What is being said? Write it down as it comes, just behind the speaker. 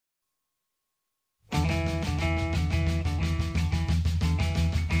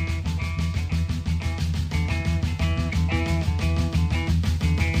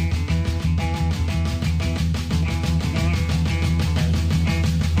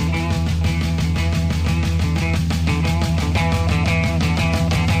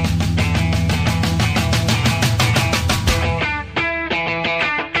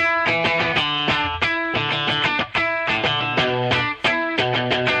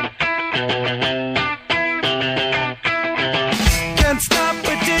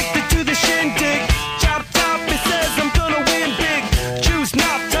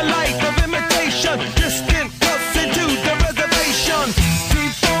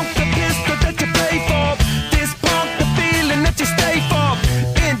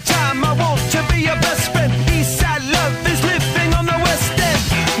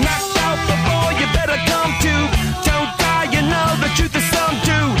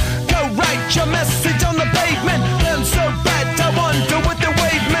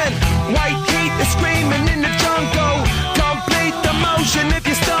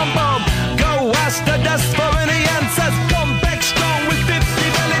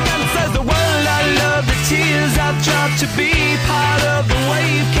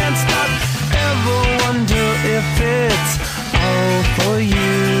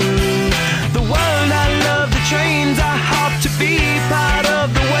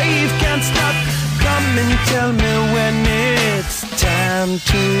time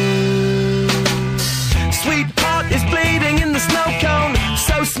to. Sweetheart is bleeding in the snow cone.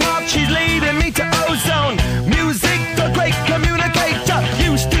 So smart, she's leading me to ozone. Music, the great communicator.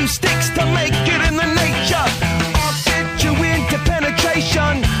 Used two sticks to make it in the nature. I'll get you into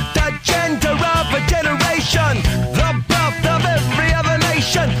penetration. The gender of a generation. The birth of every other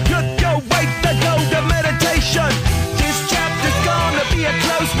nation. Look your way to go to meditation. This chapter's gonna be a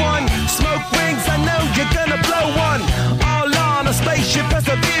close one. Smoke rings, I know you're gonna blow one. All on a spaceship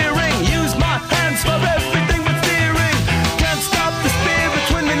persevering. Use my hands for everything but steering. Can't stop the spirits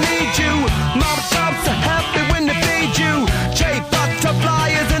when they need you. Mob tops are happy when they feed you.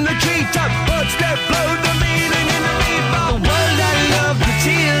 J-butterflies in the treetop. Birds that blow the meaning in the bebop. The world I love, the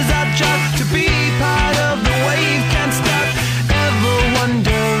tears I drop. To be part of the wave can't stop. Ever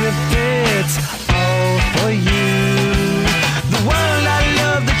wonder if it's all for you? The world I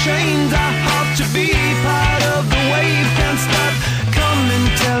love, the trains I hop. To be part of the wave can't stop. Come and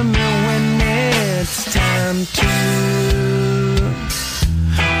tell me when it's time to.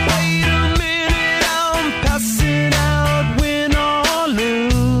 Wait a minute, I'm passing out, win or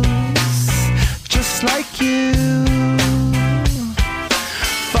lose, just like you.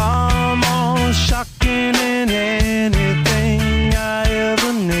 Far more shocking than anything I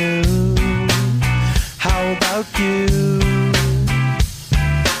ever knew. How about you?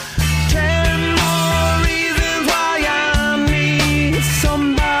 10 more reasons why I need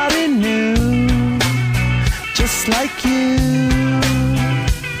somebody new, just like you.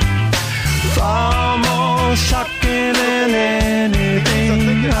 Far more shocking than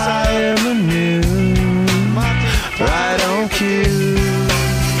anything I ever knew. Right on cue.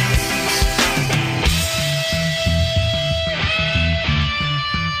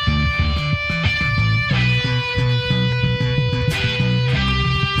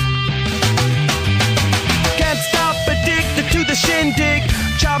 Can't stop, addicted to the shindig.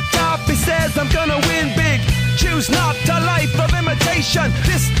 Chop top, he says I'm gonna win big. Choose not a life of imitation.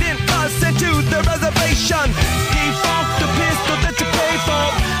 Distant us into the reservation. Default the pistol that you pay for.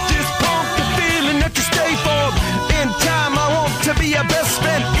 Dispunk the feeling that you stay for. In time I want to be your best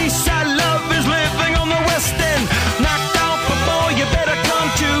friend. Eastside love is living on the west end. Knocked out before you better come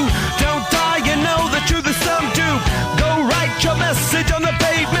to. Don't die, you know the truth is some do. Go write your message on the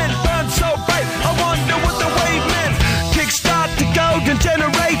pavement. Burn so bright, I wonder what the wave meant. Kickstart the golden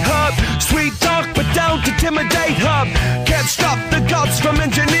generate hub. Sweet talk but don't intimidate hub. Can't stop the gods from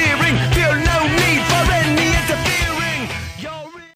engineering.